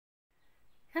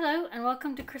Hello and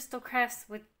welcome to Crystal Crafts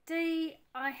with Dee.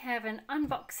 I have an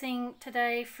unboxing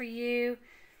today for you.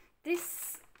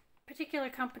 This particular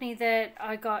company that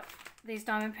I got these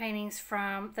diamond paintings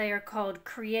from, they are called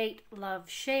Create, Love,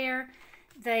 Share.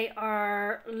 They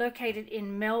are located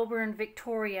in Melbourne,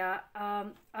 Victoria.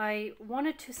 I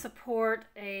wanted to support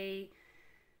an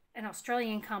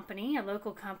Australian company, a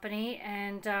local company,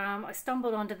 and I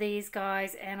stumbled onto these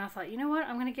guys and I thought, you know what,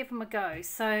 I'm going to give them a go.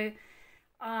 So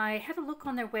I had a look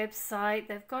on their website.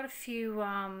 They've got a few,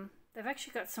 they've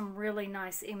actually got some really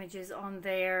nice images on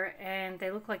there and they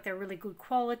look like they're really good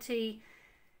quality.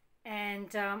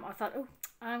 And I thought, oh,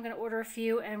 I'm going to order a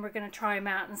few and we're going to try them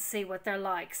out and see what they're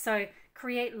like. So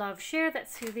Create, Love, Share,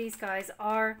 that's who these guys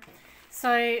are.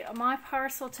 So my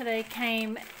parcel today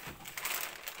came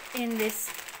in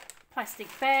this plastic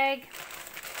bag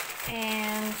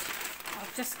and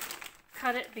I've just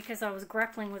cut it because I was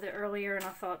grappling with it earlier and I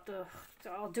thought, ugh,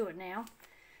 I'll do it now.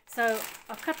 So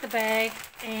I'll cut the bag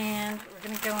and we're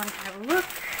going to go and have a look.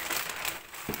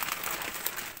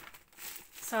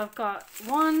 So I've got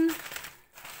one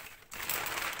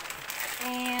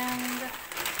and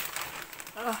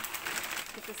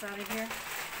get this out of here.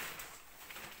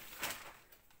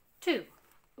 Two.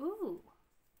 Ooh.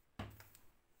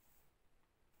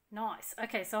 Nice.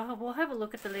 Okay, so we'll have a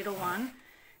look at the little one.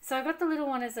 So I got the little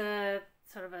one as a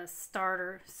sort of a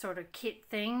starter sort of kit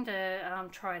thing to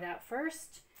try it out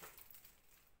first.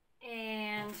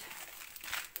 And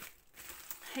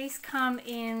he's come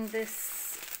in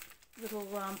this little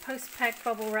post-pack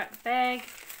bubble wrap bag.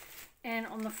 And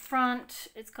on the front,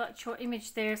 it's got your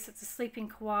image there. So it's a sleeping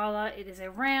koala. It is a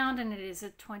round and it is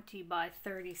a 20 by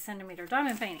 30 centimeter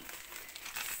diamond painting.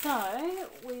 So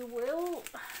we will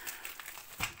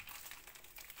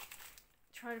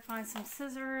try to find some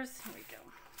scissors. Here we go.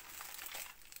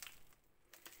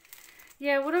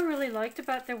 Yeah, what I really liked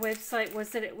about their website was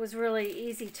that it was really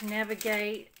easy to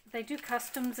navigate. They do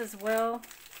customs as well,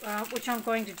 which I'm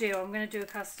going to do. I'm going to do a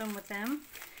custom with them.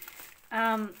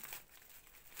 And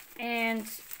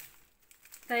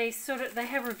they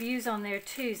have reviews on there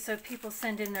too, so people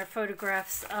send in their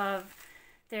photographs of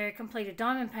their completed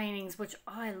diamond paintings, which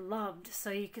I loved.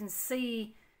 So you can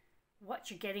see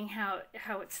what you're getting, how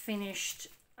it's finished.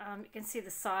 You can see the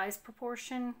size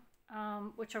proportion,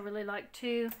 which I really like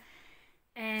too.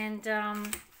 And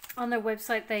on their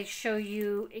website they show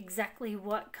you exactly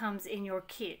what comes in your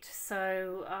kit.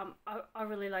 So I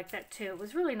really like that too. It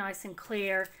was really nice and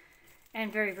clear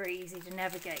and very, very easy to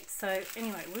navigate. So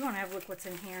anyway, we want to have a look what's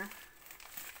in here.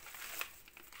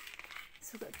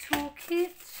 So we've got a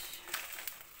toolkit,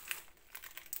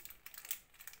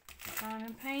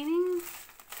 diamond painting,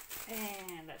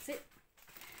 and that's it.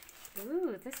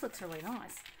 Ooh, this looks really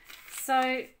nice.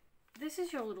 So this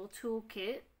is your little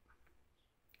toolkit.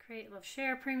 Create, Love,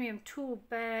 Share premium tool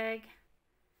bag.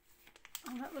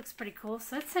 Oh, that looks pretty cool.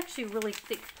 So that's actually really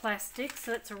thick plastic.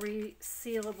 So it's a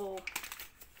resealable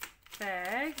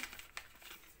bag.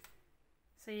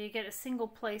 So you get a single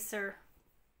placer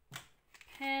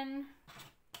pen.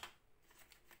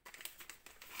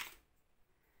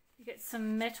 You get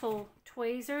some metal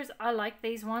tweezers. I like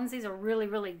these ones. These are really,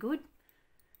 really good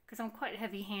because I'm quite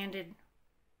heavy-handed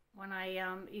when I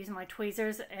use my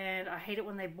tweezers, and I hate it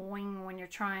when they boing when you're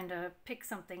trying to pick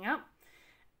something up.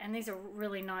 And these are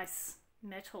really nice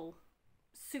metal,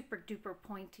 super duper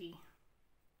pointy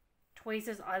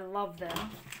tweezers. I love them.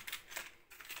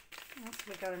 What else have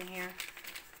we got in here?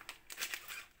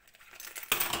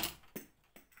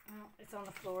 Oh, it's on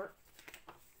the floor.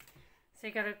 So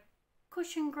you got a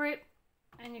cushion grip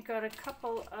and you got a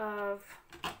couple of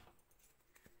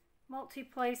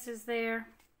multi-places there.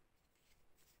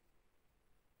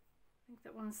 I think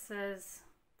that one says,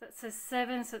 that says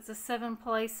 7, so it's a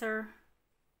 7-placer.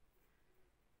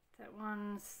 That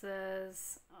one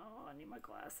says, oh, I need my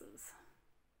glasses,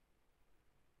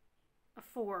 a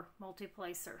 4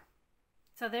 multi-placer.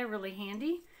 So they're really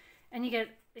handy. And you get,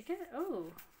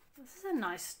 oh, this is a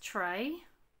nice tray.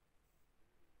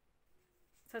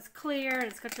 So it's clear,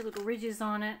 and it's got your little ridges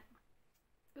on it.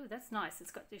 Oh, that's nice.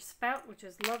 It's got your spout, which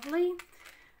is lovely.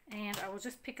 And I will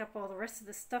just pick up all the rest of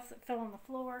the stuff that fell on the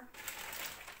floor.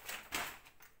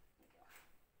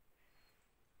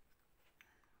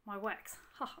 My wax.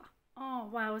 Haha. Oh,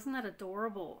 wow, isn't that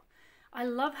adorable? I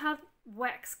love how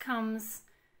wax comes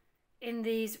in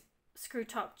these screw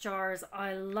top jars.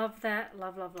 I love that.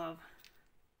 Love, love, love.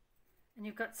 And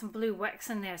you've got some blue wax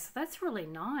in there, so that's really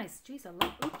nice. Geez, I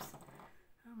love, oops.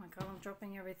 Oh my God, I'm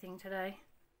dropping everything today.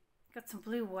 Got some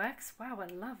blue wax. Wow, I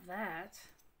love that.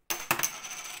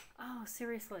 Oh,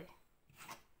 seriously.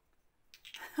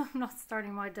 I'm not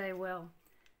starting my day well.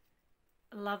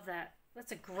 I love that.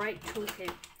 that's a great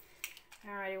toolkit.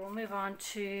 Alrighty, we'll move on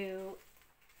to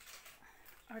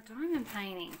our diamond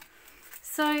painting.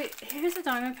 So here's a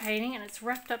diamond painting, and it's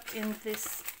wrapped up in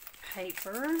this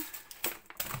paper.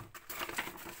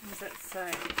 What does that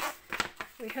say?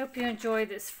 We hope you enjoy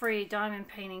this free diamond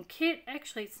painting kit.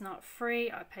 Actually, it's not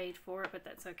free. I paid for it, but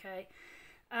that's okay.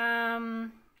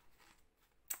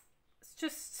 It's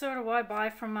just sort of why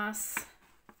buy from us.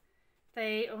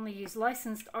 They only use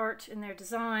licensed art in their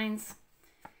designs.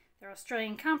 They're an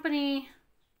Australian company,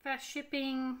 fast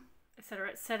shipping,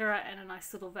 etc., and a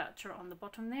nice little voucher on the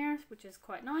bottom there, which is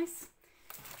quite nice.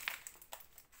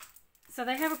 So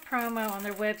they have a promo on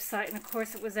their website, and of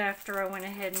course it was after I went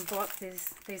ahead and bought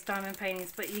these diamond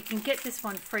paintings, but you can get this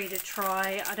one free to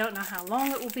try. I don't know how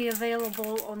long it will be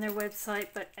available on their website,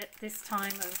 but at this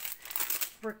time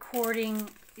of recording,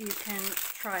 you can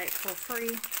try it for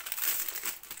free.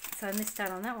 So I missed out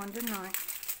on that one, didn't I?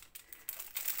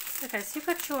 Okay, so you've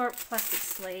got your plastic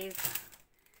sleeve,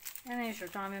 and there's your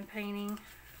diamond painting.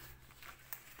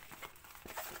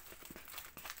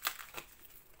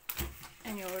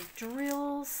 And your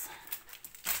drills.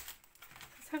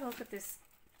 Let's have a look at this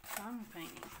diamond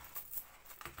painting.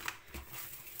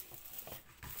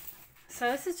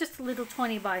 So this is just a little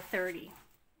 20 by 30.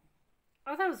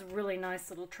 I thought it was a really nice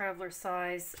little traveler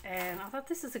size, and I thought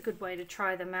this is a good way to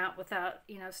try them out without,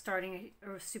 you know, starting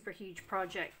a super huge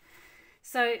project.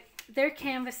 So their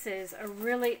canvases are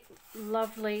really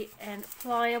lovely and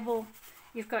pliable.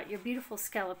 You've got your beautiful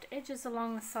scalloped edges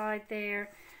along the side there.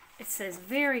 It says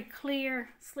very clear,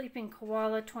 Sleeping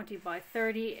Koala 20 by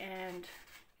 30, and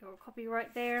your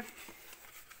copyright there.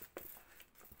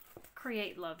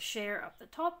 Create, love, share up the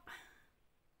top.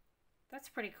 That's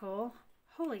pretty cool.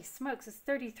 Holy smokes, it's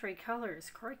 33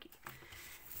 colors, crikey.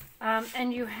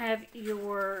 And you have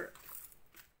your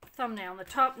thumbnail on the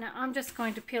top. Now I'm just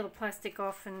going to peel the plastic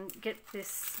off and get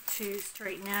this to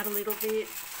straighten out a little bit.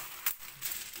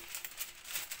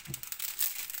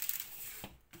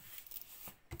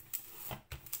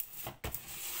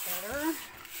 Better.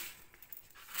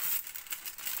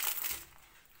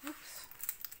 Oops.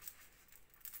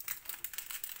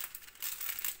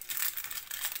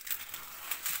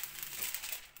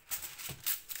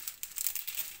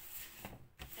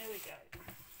 There we go.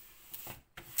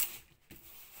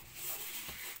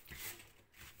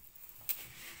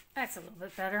 That's a little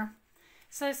bit better.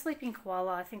 So Sleeping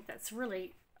Koala, I think that's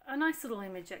really a nice little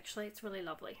image actually. It's really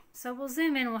lovely. So we'll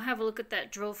zoom in and we'll have a look at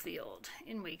that drill field.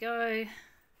 In we go.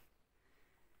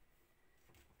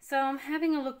 So I'm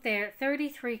having a look there,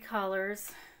 33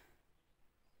 colors.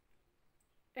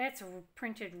 It's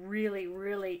printed really,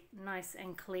 really nice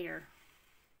and clear.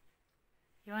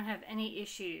 You won't have any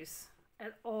issues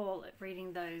at all at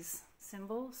reading those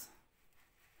symbols.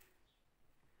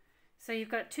 So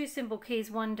you've got two symbol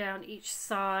keys, one down each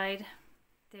side.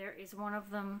 There is one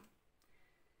of them.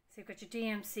 So you've got your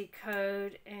DMC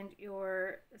code and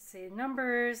your, let's see,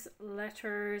 numbers,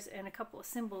 letters, and a couple of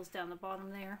symbols down the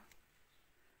bottom there.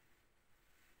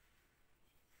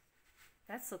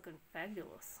 That's looking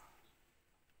fabulous.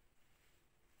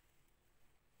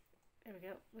 There we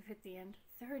go. We've hit the end.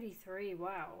 33.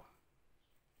 Wow.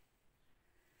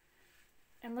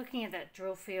 And looking at that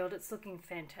drill field, it's looking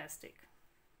fantastic.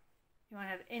 You won't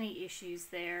have any issues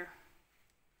there.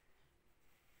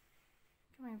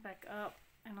 Coming back up,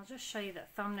 and I'll just show you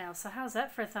that thumbnail. So how's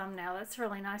that for a thumbnail? That's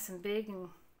really nice and big and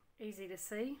easy to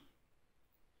see.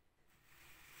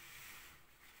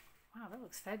 Wow, that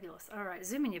looks fabulous. All right,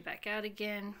 zooming you back out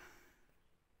again.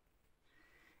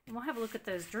 And we'll have a look at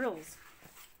those drills.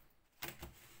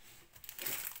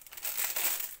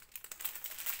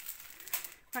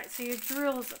 All right, so your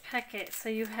drills packet. So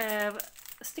you have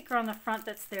a sticker on the front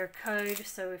that's their code.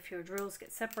 So if your drills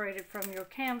get separated from your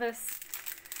canvas,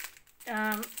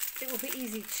 it will be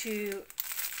easy to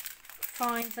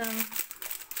find them.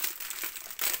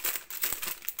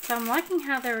 So I'm liking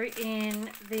how they're in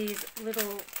these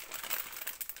little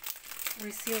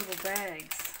resealable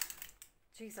bags.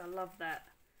 Geez, I love that.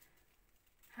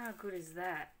 How good is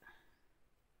that?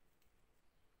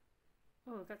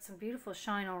 Oh, we've got some beautiful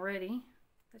shine already.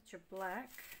 That's your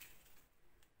black.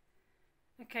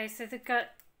 Okay, so they've got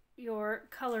your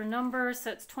color number,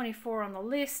 so it's 24 on the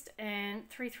list, and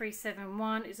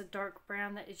 3371 is a dark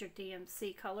brown. That is your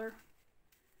DMC color.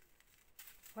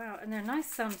 Wow, and they're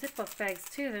nice Ziploc bags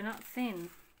too. They're not thin.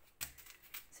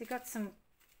 So you got some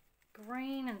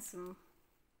green and some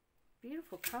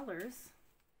beautiful colors.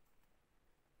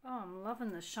 Oh, I'm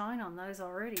loving the shine on those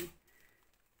already.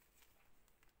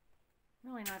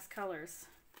 Really nice colors.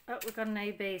 Oh, we've got an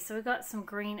AB. So we've got some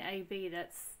green AB.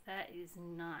 That is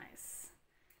nice.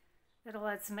 It'll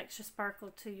add some extra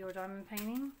sparkle to your diamond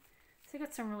painting. So you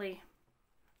got some really,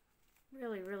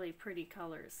 really pretty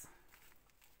colors.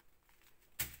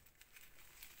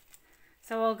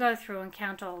 So I'll go through and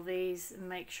count all these and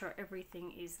make sure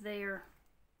everything is there.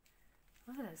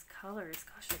 Look at those colors.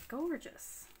 Gosh, they're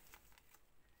gorgeous.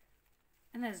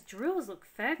 And those drills look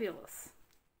fabulous.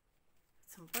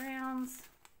 Some browns.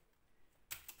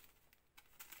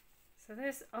 So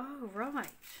there's, oh right.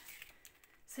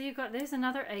 So you've got, there's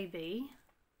another AB.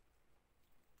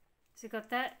 So you've got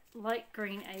that light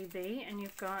green AB and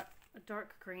you've got a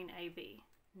dark green AB.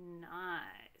 Nice.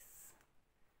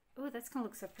 Oh, that's going to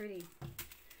look so pretty.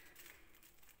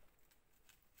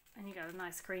 And you got a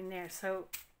nice green there. So,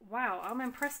 wow, I'm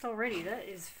impressed already. That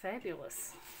is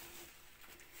fabulous.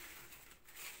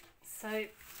 So,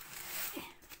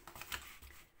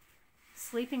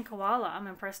 Sleeping Koala, I'm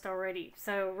impressed already.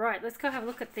 So, right, let's go have a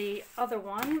look at the other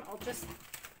one. I'll just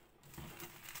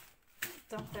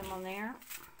dump them on there.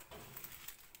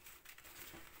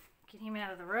 Get him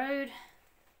out of the road.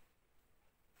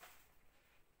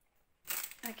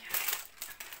 Okay,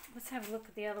 let's have a look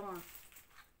at the other one.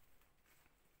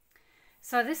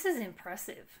 So this is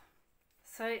impressive.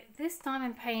 So this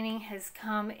diamond painting has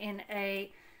come in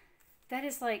a, that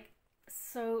is like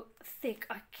so thick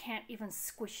I can't even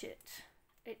squish it.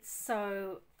 It's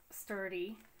so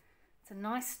sturdy. It's a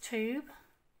nice tube.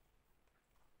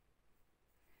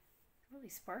 Really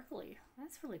sparkly.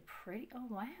 That's really pretty. Oh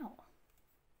wow.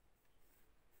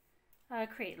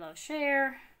 Create, love,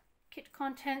 share. Kit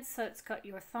contents, so it's got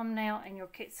your thumbnail and your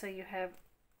kit, so you have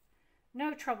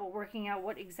no trouble working out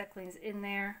what exactly is in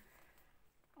there.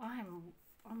 I'm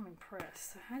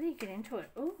impressed. So how do you get into it?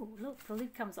 Oh, look, the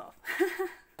lid comes off.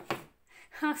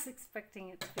 I was expecting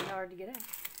it to be hard to get out.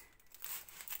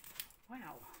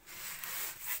 Wow.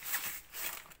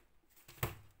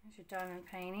 There's your diamond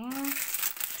painting.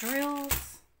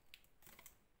 Drills.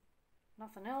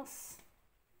 Nothing else.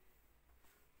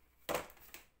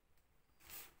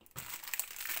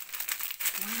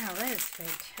 Wow, that is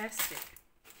fantastic.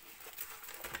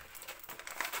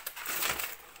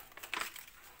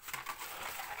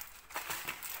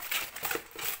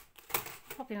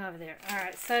 Pop him over there.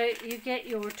 Alright, so you get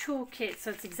your toolkit, so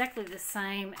it's exactly the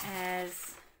same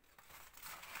as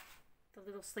the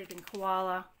little Sleeping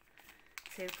Koala.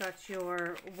 So you've got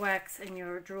your wax and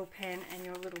your drill pen and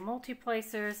your little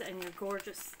multi-placers and your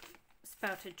gorgeous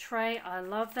spouted tray. I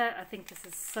love that. I think this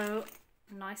is so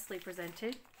nicely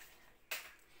presented.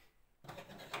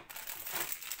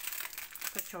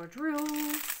 Got your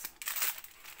drills.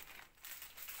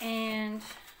 And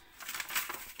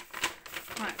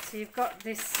right, so you've got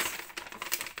this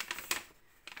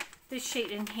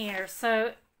sheet in here.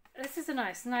 So this is a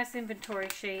nice inventory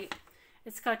sheet.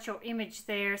 It's got your image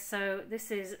there. So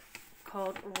this is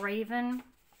called Raven.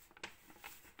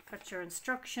 Got your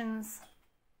instructions.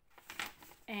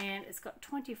 And it's got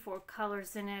 24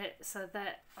 colors in it. So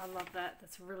that, I love that.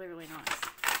 That's really, really nice.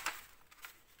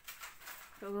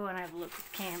 But we want to have a look at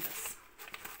the canvas.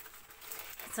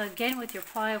 So again, with your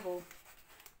pliable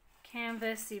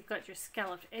canvas, you've got your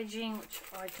scalloped edging, which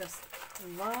I just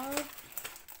love.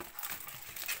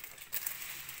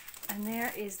 And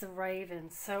there is the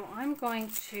Raven. So I'm going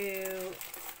to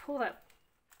pull that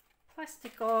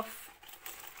plastic off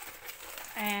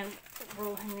and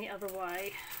roll him the other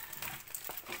way.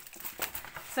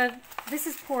 So this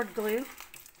is poured glue.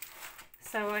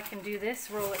 So I can do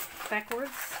this, roll it backwards.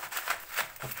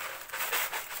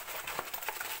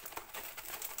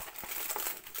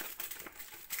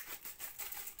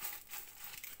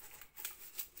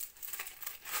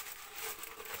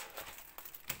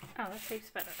 Oh, that shapes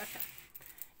better. Okay.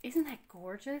 Isn't that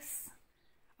gorgeous?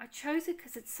 I chose it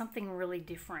because it's something really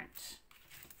different.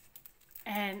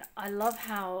 And I love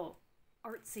how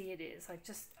artsy it is. I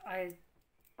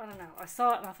don't know. I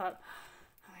saw it and I thought,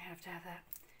 oh, I have to have that.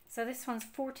 So this one's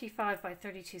 45 by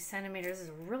 32 centimeters. This is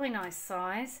a really nice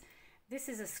size. This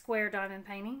is a square diamond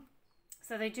painting.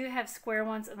 So they do have square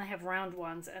ones and they have round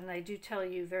ones. And they do tell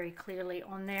you very clearly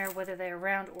on there whether they're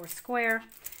round or square.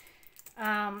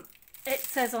 It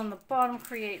says on the bottom,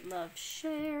 create, love,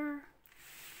 share.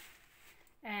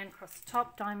 And across the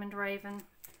top, Diamond Raven.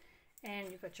 And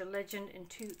you've got your legend in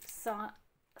two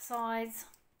sides,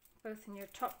 both in your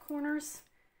top corners.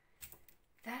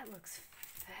 That looks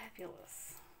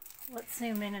fabulous. Let's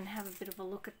zoom in and have a bit of a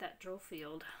look at that drill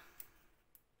field.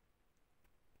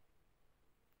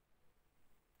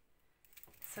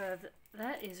 So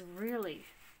that is really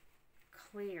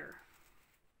clear.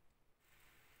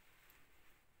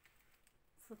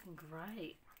 Looking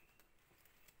great.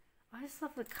 I just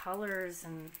love the colors,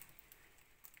 and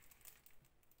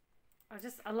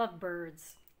I love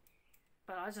birds.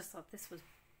 but I just thought this was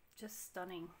just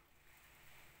stunning.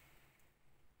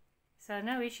 So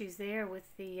no issues there with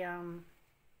the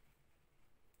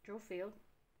drill field.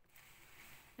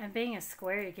 And being a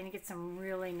square, you're going to get some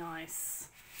really nice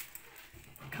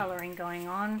coloring going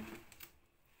on.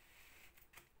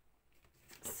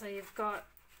 So you've got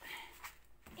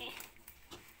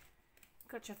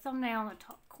your thumbnail in the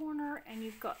top corner, and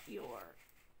you've got your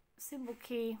symbol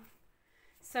key.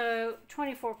 So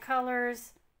 24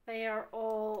 colors. They are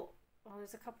all, well,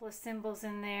 there's a couple of symbols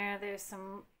in there. There's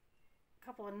some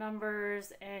couple of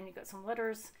numbers, and you've got some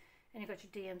letters, and you've got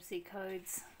your DMC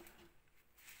codes.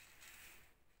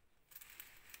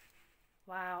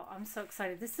 Wow, I'm so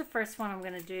excited. This is the first one I'm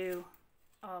going to do,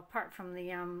 apart from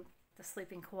the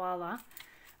sleeping koala.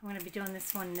 I'm going to be doing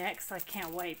this one next. I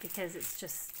can't wait because it's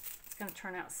going to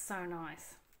turn out so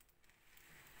nice.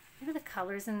 Look at the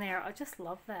colors in there. I just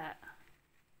love that.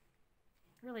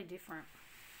 Really different.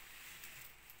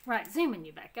 Right, zooming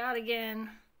you back out again.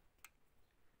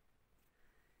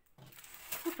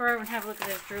 Flip her over and have a look at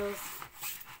those drills.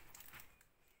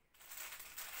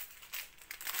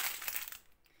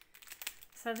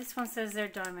 So this one says they're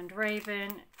Diamond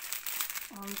Raven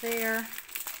on there.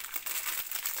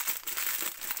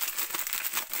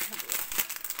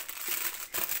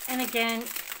 And again,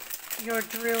 your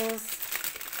drills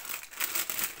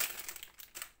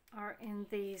are in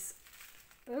these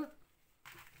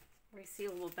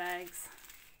resealable bags.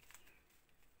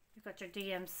 You've got your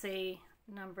DMC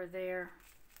number there.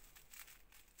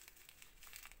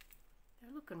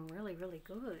 They're looking really, really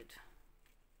good.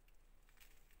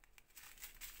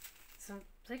 So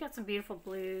they got some beautiful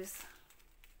blues.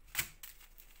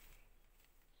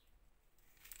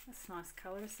 That's nice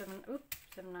color.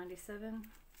 $7.97.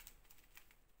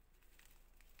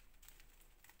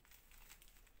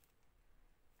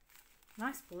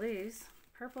 Nice blues,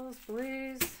 purples,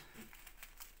 blues, get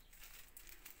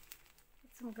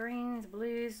some greens,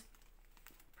 blues,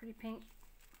 pretty pink,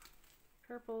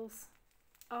 purples.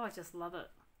 Oh, I just love it.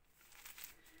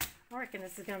 I reckon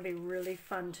this is going to be really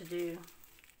fun to do.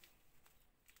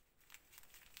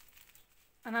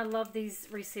 And I love these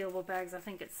resealable bags. I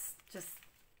think it's just,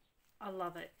 I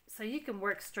love it. So you can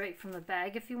work straight from the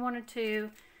bag if you wanted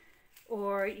to,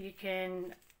 or you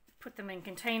can put them in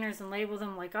containers and label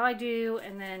them like I do,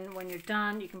 and then when you're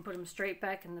done you can put them straight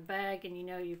back in the bag, and you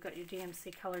know you've got your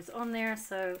DMC colors on there.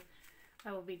 So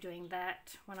I will be doing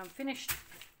that when I'm finished.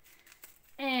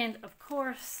 And of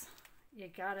course you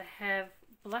gotta have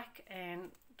black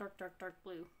and dark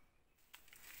blue.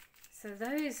 So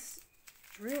those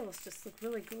drills just look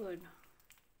really good.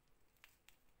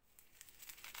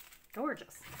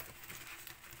 Gorgeous.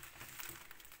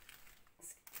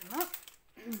 Let's get them up.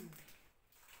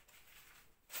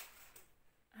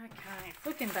 Okay,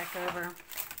 flipping back over.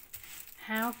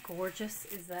 How gorgeous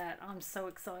is that? I'm so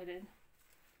excited.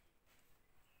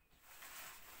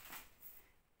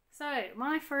 So,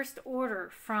 my first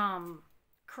order from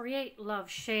Create, Love,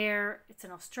 Share. It's an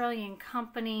Australian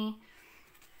company.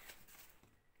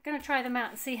 I'm going to try them out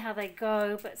and see how they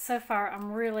go, but so far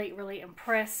I'm really, really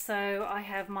impressed. So, I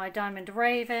have my Diamond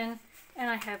Raven and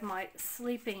I have my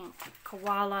Sleeping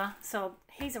Koala. So,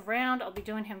 he's around. I'll be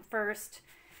doing him first.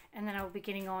 And then I will be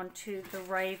getting on to the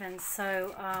Ravens.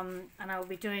 So, and I will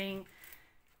be doing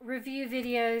review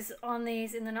videos on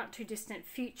these in the not too distant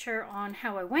future on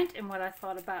how I went and what I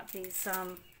thought about these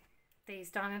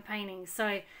diamond paintings.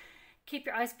 So keep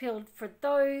your eyes peeled for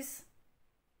those.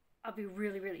 I'll be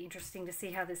really, really interesting to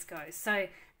see how this goes. So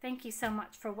thank you so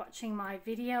much for watching my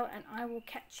video, and I will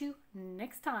catch you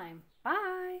next time.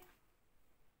 Bye.